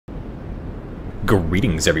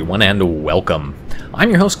Greetings everyone and welcome. I'm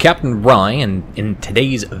your host Captain Rye, and in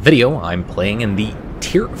today's video I'm playing in the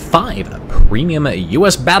Tier 5 Premium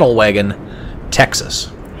US Battle Wagon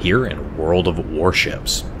Texas here in World of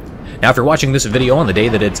Warships. Now if you're watching this video on the day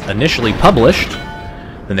that it's initially published,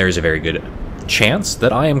 then there's a very good chance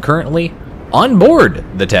that I am currently on board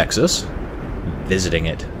the Texas, visiting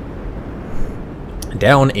it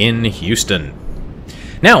down in Houston.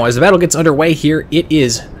 Now as the battle gets underway here, it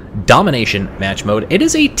is Domination Match Mode. It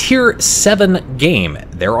is a Tier 7 game.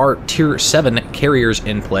 There are Tier 7 carriers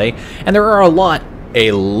in play, and there are a lot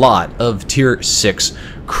of Tier 6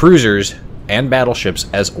 cruisers and battleships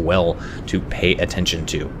as well to pay attention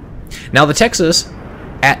to. Now the Texas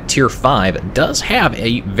at Tier 5 does have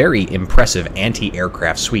a very impressive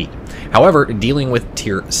anti-aircraft suite. However, dealing with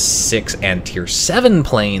Tier 6 and Tier 7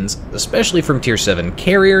 planes, especially from Tier 7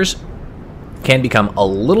 carriers, can become a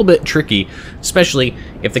little bit tricky, especially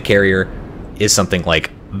if the carrier is something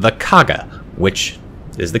like the Kaga, which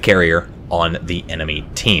is the carrier on the enemy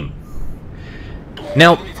team.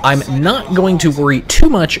 Now, I'm not going to worry too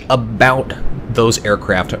much about those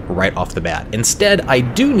aircraft right off the bat. Instead, I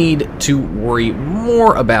do need to worry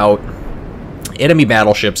more about enemy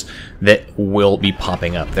battleships that will be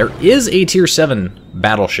popping up. There is a Tier 7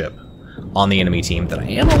 battleship on the enemy team that I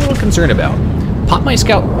am a little concerned about. Pop my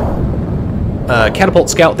catapult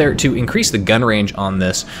scout there to increase the gun range on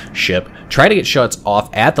this ship. Try to get shots off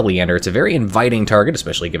at the Leander. It's a very inviting target,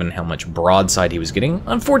 especially given how much broadside he was getting.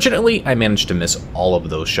 Unfortunately, I managed to miss all of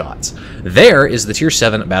those shots. There is the Tier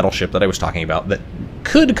 7 battleship that I was talking about that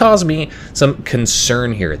could cause me some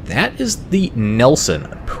concern here. That is the Nelson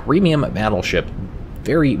premium battleship.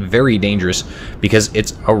 Very, very dangerous because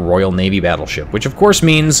it's a Royal Navy battleship, which of course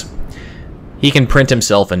means he can print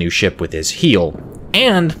himself a new ship with his heel.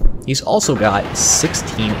 And he's also got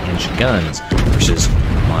 16-inch guns versus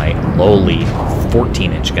my lowly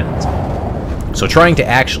 14-inch guns. So trying to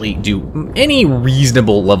actually do any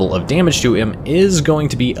reasonable level of damage to him is going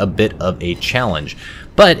to be a bit of a challenge.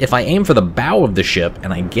 But if I aim for the bow of the ship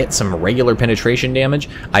and I get some regular penetration damage,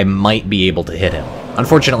 I might be able to hit him.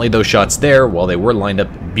 Unfortunately, those shots there, while they were lined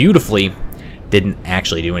up beautifully, didn't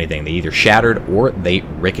actually do anything. They either shattered or they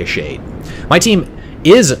ricocheted. My team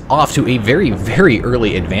is off to a very, very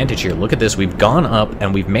early advantage here. Look at this. We've gone up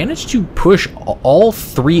and we've managed to push all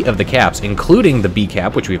three of the caps, including the B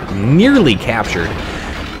cap, which we've nearly captured.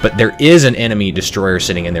 But there is an enemy destroyer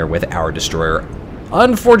sitting in there with our destroyer.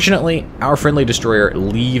 Unfortunately, our friendly destroyer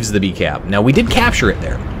leaves the B cap. Now, we did capture it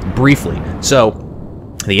there briefly, so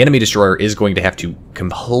the enemy destroyer is going to have to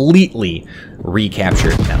completely recapture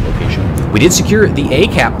that location. We did secure the A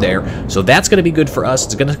cap there, so that's going to be good for us.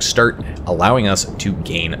 It's going to start allowing us to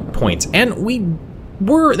gain points. And we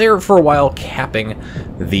were there for a while capping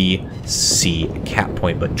the C cap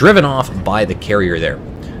point, but driven off by the carrier there.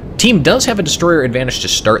 Team does have a destroyer advantage to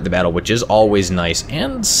start the battle, which is always nice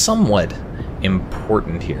and somewhat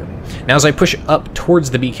important here. Now as I push up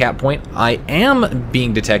towards the B cap point, I am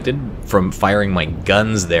being detected from firing my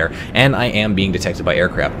guns there, and I am being detected by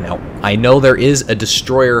aircraft. Now I know there is a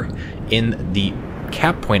destroyer in the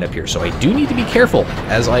cap point up here, so I do need to be careful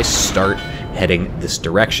as I start heading this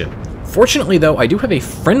direction. Fortunately though, I do have a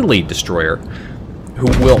friendly destroyer who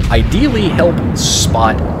will ideally help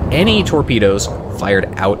spot any torpedoes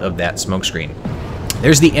fired out of that smoke screen.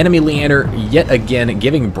 There's the enemy Leander yet again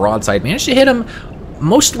giving broadside. Managed to hit him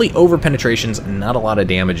mostly over penetrations, not a lot of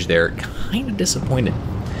damage there. Kind of disappointed.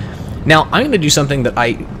 Now, I'm going to do something that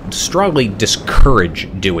I strongly discourage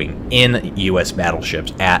doing in US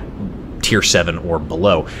battleships at Tier 7 or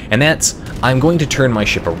below, and that's I'm going to turn my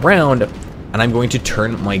ship around and I'm going to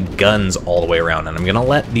turn my guns all the way around, and I'm going to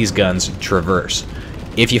let these guns traverse.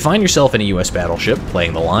 If you find yourself in a US battleship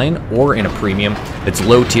playing the line or in a premium that's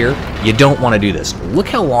low tier, you don't want to do this. Look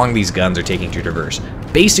how long these guns are taking to traverse.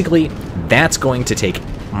 Basically, that's going to take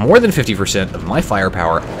more than 50% of my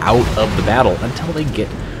firepower out of the battle until they get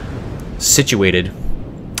situated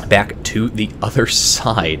back to the other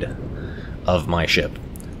side of my ship.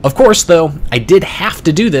 Of course, though, I did have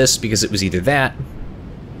to do this because it was either that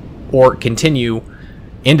or continue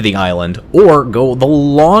into the island or go the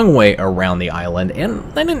long way around the island, and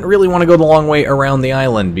I didn't really want to go the long way around the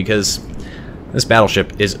island because this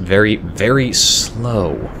battleship is very, very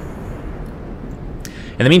slow.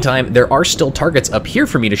 In the meantime, there are still targets up here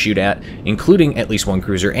for me to shoot at, including at least one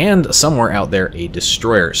cruiser and somewhere out there a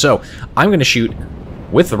destroyer. So I'm going to shoot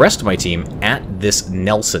with the rest of my team at this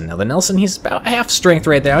Nelson. Now the Nelson, he's about half strength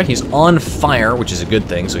right now. He's on fire, which is a good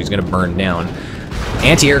thing, so he's going to burn down.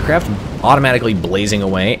 Anti-aircraft automatically blazing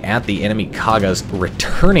away at the enemy Kaga's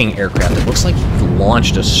returning aircraft. It looks like he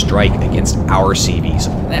launched a strike against our CV, so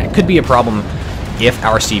that could be a problem if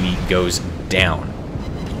our CV goes down,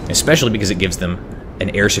 especially because it gives them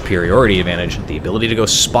an air superiority advantage, the ability to go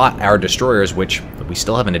spot our destroyers, which we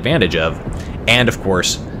still have an advantage of, and of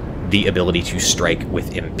course the ability to strike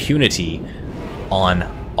with impunity on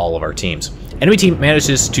all of our teams. Enemy team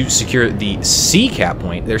manages to secure the C cap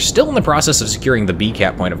point. They're still in the process of securing the B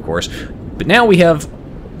cap point, of course, but now we have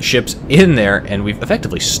ships in there and we've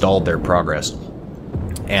effectively stalled their progress.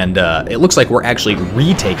 And it looks like we're actually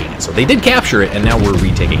retaking it. So they did capture it and now we're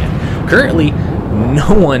retaking it. Currently,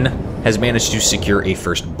 no one has managed to secure a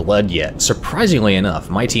first blood yet. Surprisingly enough,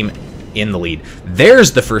 my team in the lead.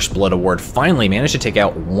 There's the first blood award. Finally managed to take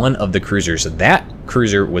out one of the cruisers. That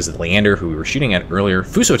cruiser was Leander, who we were shooting at earlier.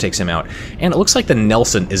 Fuso takes him out, and it looks like the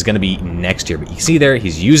Nelson is going to be next here. But you can see there,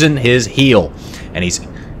 he's using his heel, and he's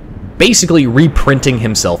basically reprinting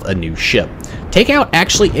himself a new ship. Take out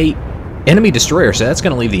actually a enemy destroyer, so that's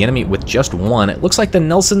going to leave the enemy with just one. It looks like the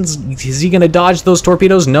Nelson's, is he going to dodge those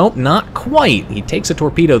torpedoes? Nope, not quite. He takes a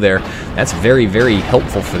torpedo there. That's very, very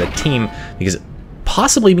helpful for the team, because it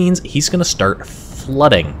possibly means he's going to start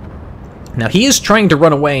flooding. Now, he is trying to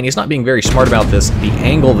run away, and he's not being very smart about this. The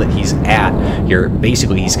angle that he's at here,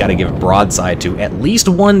 basically, he's got to give broadside to at least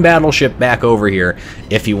one battleship back over here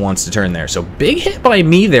if he wants to turn there. So, big hit by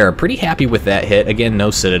me there. Pretty happy with that hit. Again, no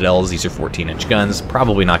citadels. These are 14-inch guns.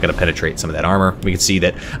 Probably not going to penetrate some of that armor. We can see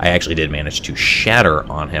that I actually did manage to shatter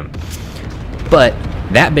on him. But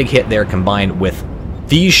that big hit there combined with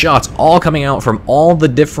these shots all coming out from all the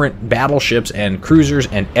different battleships and cruisers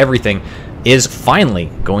and everything is finally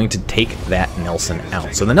going to take that Nelson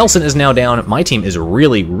out. So the Nelson is now down. My team is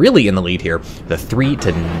really, really in the lead here. The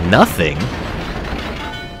 3-0.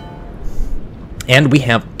 And we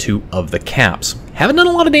have 2 of the caps. Haven't done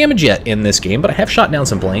a lot of damage yet in this game, but I have shot down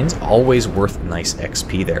some planes. Always worth nice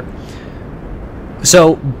XP there.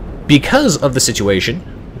 So because of the situation,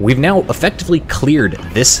 we've now effectively cleared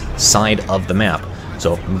this side of the map.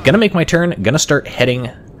 So I'm going to make my turn, going to start heading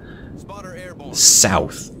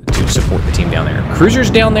south to support the team down there. Cruisers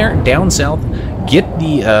down there, down south. Get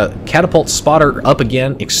the catapult spotter up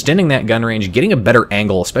again, extending that gun range, getting a better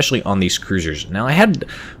angle, especially on these cruisers. Now, I had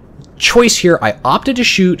choice here. I opted to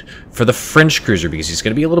shoot for the French cruiser because he's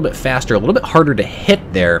going to be a little bit faster, a little bit harder to hit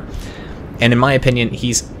there. And in my opinion,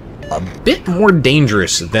 he's a bit more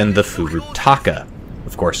dangerous than the Furutaka.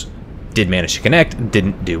 Of course, did manage to connect,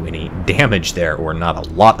 didn't do any damage there, or not a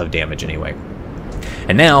lot of damage anyway.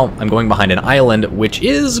 And now I'm going behind an island, which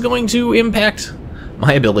is going to impact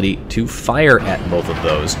my ability to fire at both of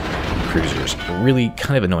those cruisers. Really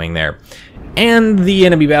kind of annoying there. And the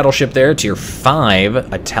enemy battleship there, tier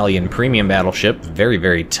 5, Italian premium battleship, very,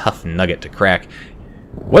 very tough nugget to crack.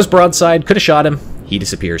 Was broadside, could have shot him, he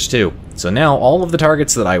disappears too. So now all of the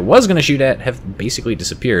targets that I was going to shoot at have basically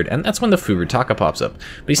disappeared, and that's when the Furutaka pops up.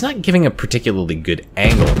 But he's not giving a particularly good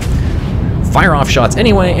angle. Fire off shots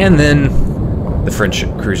anyway, and then the French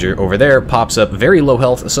cruiser over there pops up, very low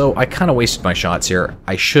health, so I kind of wasted my shots here.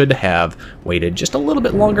 I should have waited just a little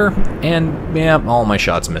bit longer, and yeah, all my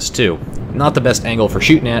shots missed too. Not the best angle for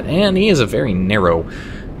shooting at, and he is a very narrow,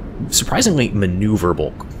 surprisingly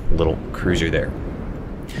maneuverable little cruiser there.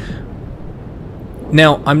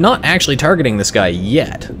 Now, I'm not actually targeting this guy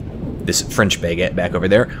yet, this French baguette back over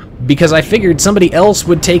there, because I figured somebody else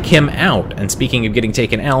would take him out. And speaking of getting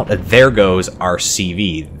taken out, there goes our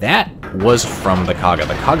CV. That was from the Kaga.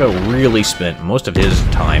 The Kaga really spent most of his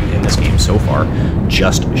time in this game so far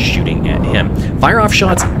just shooting at him. Fire off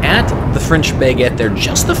shots at the French baguette there,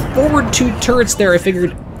 just the forward 2 turrets there. I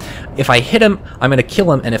figured if I hit him, I'm going to kill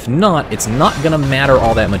him, and if not, it's not going to matter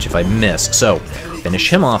all that much if I miss. So, finish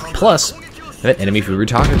him off, plus that enemy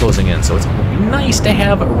Furutaka closing in, so it's nice to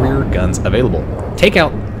have rear guns available. Take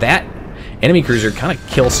out that enemy cruiser, kind of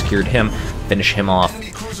kill secured him, finish him off,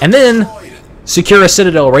 and then secure a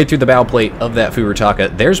citadel right through the bow plate of that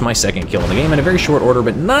Furutaka. There's my second kill in the game in a very short order,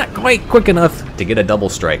 but not quite quick enough to get a double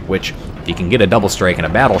strike, which, if you can get a double strike in a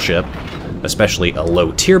battleship, especially a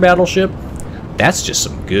low-tier battleship, that's just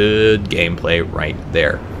some good gameplay right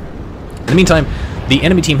there. In the meantime, the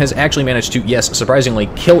enemy team has actually managed to, yes, surprisingly,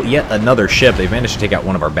 kill yet another ship. They've managed to take out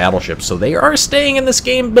one of our battleships, so they are staying in this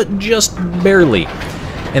game, but just barely.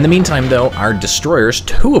 In the meantime, though, our destroyers,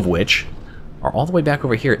 2 of which are all the way back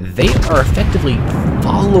over here, they are effectively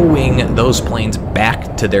following those planes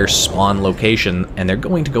back to their spawn location, and they're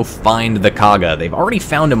going to go find the Kaga. They've already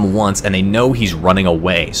found him once, and they know he's running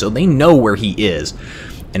away, so they know where he is.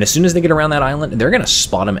 And as soon as they get around that island, they're going to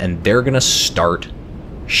spot him, and they're going to start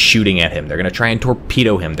shooting at him. They're going to try and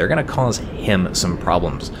torpedo him. They're going to cause him some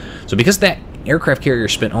problems. So because that aircraft carrier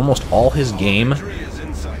spent almost all his game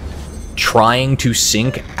trying to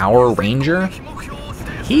sink our Ranger,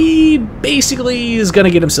 he basically is going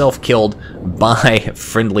to get himself killed by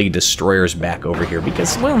friendly destroyers back over here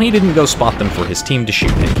because, well, he didn't go spot them for his team to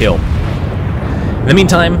shoot and kill. In the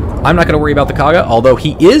meantime, I'm not going to worry about the Kaga, although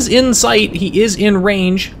he is in sight, he is in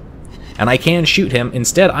range, and I can shoot him.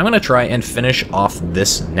 Instead, I'm going to try and finish off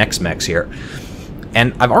this next mech here.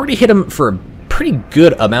 And I've already hit him for a pretty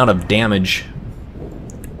good amount of damage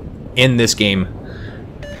in this game.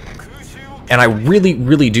 And I really,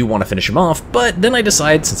 really do want to finish him off, but then I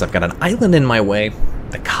decide, since I've got an island in my way,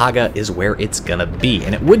 the Kaga is where it's gonna be.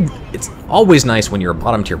 And it's always nice when you're a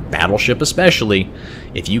bottom tier battleship, especially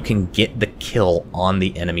if you can get the kill on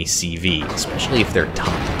the enemy CV, especially if they're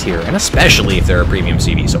top tier, and especially if they're a premium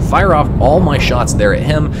CV. So fire off all my shots there at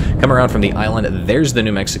him, come around from the island, there's the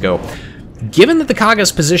New Mexico. Given that the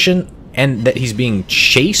Kaga's position and that he's being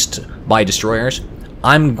chased by destroyers,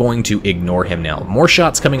 I'm going to ignore him now. More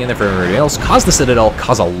shots coming in there for everybody else. Cause the Citadel,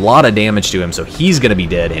 cause a lot of damage to him, so he's going to be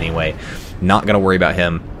dead anyway. Not going to worry about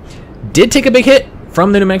him. Did take a big hit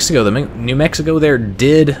from the New Mexico. The New Mexico there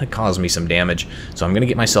did cause me some damage, so I'm going to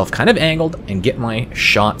get myself kind of angled and get my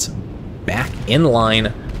shots back in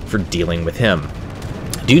line for dealing with him.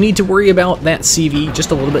 Do need to worry about that CV just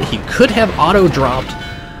a little bit. He could have auto-dropped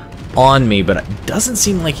on me, but it doesn't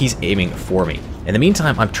seem like he's aiming for me. In the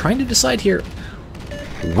meantime, I'm trying to decide here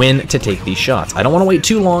when to take these shots. I don't want to wait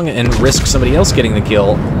too long and risk somebody else getting the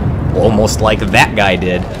kill, almost like that guy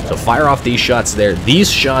did. So fire off these shots there.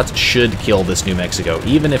 These shots should kill this New Mexico,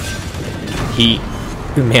 even if he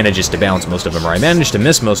manages to bounce most of them, or I manage to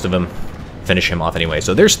miss most of them, finish him off anyway.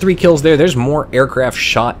 So there's 3 kills there. There's more aircraft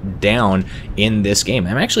shot down in this game.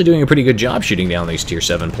 I'm actually doing a pretty good job shooting down these tier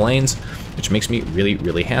 7 planes, which makes me really,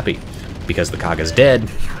 really happy. Because the Kaga's dead,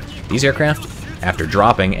 these aircraft, after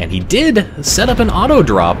dropping, and he did set up an auto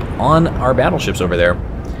drop on our battleships over there,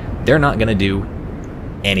 they're not going to do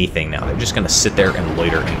anything now. They're just going to sit there and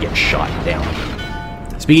loiter and get shot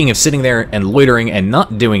down. Speaking of sitting there and loitering and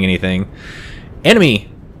not doing anything, enemy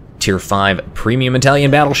tier 5 premium Italian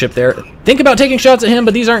battleship there. Think about taking shots at him,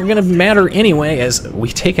 but these aren't going to matter anyway, as we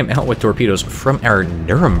take him out with torpedoes from our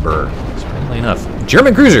Nuremberg. Surprisingly enough,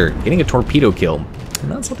 German cruiser getting a torpedo kill.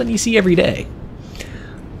 Not something you see every day.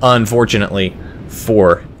 Unfortunately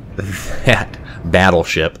for that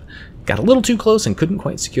battleship, got a little too close and couldn't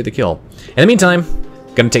quite secure the kill. In the meantime,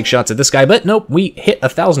 gonna take shots at this guy, but nope, we hit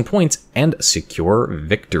 1,000 points and secure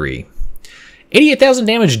victory. 88,000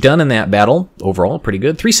 damage done in that battle. Overall, pretty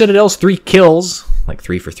good. 3 citadels, 3 kills, like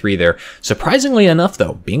 3 for 3 there. Surprisingly enough,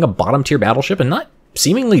 though, being a bottom tier battleship and not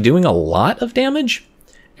seemingly doing a lot of damage,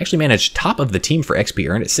 actually managed top of the team for XP,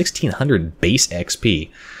 earned at 1,600 base XP.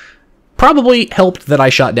 Probably helped that I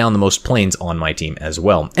shot down the most planes on my team as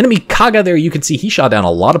well. Enemy Kaga there, you can see he shot down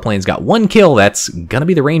a lot of planes, got 1 kill. That's gonna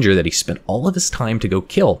be the Ranger that he spent all of his time to go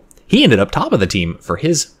kill. He ended up top of the team for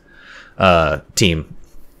his team.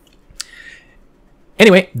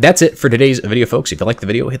 Anyway, that's it for today's video, folks. If you like the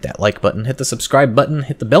video, hit that like button, hit the subscribe button,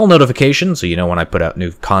 hit the bell notification so you know when I put out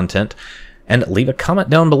new content, and leave a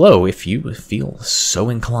comment down below if you feel so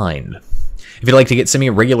inclined. If you'd like to get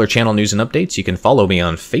semi-regular channel news and updates, you can follow me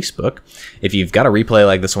on Facebook. If you've got a replay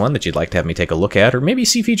like this one that you'd like to have me take a look at, or maybe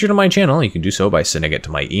see featured on my channel, you can do so by sending it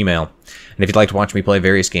to my email. And if you'd like to watch me play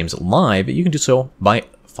various games live, you can do so by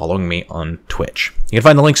following me on Twitch. You can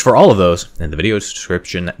find the links for all of those in the video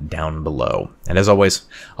description down below. And as always,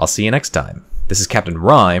 I'll see you next time. This is Captain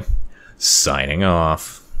Rye, signing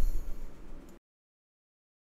off.